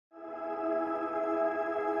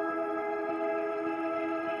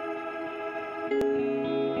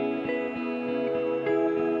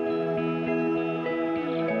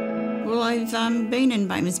I've been in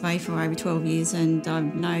Batemans Bay for over 12 years and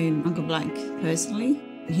I've known Uncle Blake personally.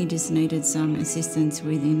 He just needed some assistance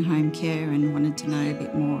with in-home care and wanted to know a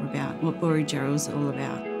bit more about what Booraja was all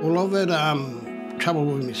about. Well, I've had trouble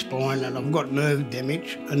with my spine and I've got nerve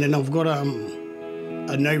damage, and then I've got a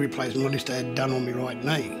knee replacement I just had done on my right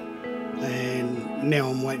knee, and now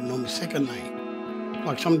I'm waiting on my second knee.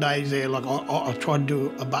 Like some days there, like I try to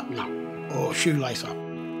do a button up or a shoelace up.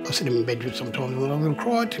 I sit in bed sometimes and I will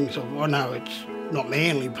cry to myself. I know it's not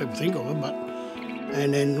manly, people think of it, but...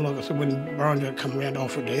 And then, like I said, when Booraja come around to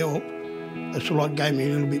offer to help, it sort of like gave me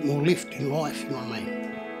a little bit more lift in life, you know what I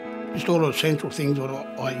mean? Just all the essential things that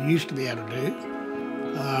I used to be able to do,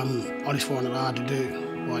 I just find it hard to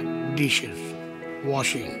do, like dishes,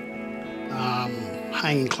 washing,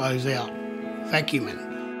 hanging clothes out,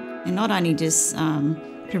 vacuuming. And not only just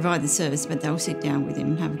provide the service, but they'll sit down with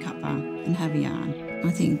him and have a cuppa and have a yarn. I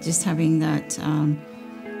think just having that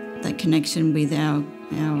connection with our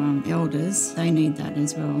elders, they need that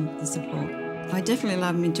as well, the support. I definitely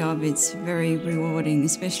love my job. It's very rewarding,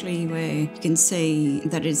 especially where you can see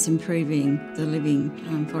that it's improving the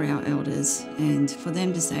living for our elders, and for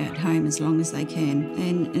them to stay at home as long as they can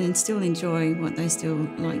and still enjoy what they still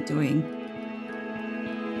like doing.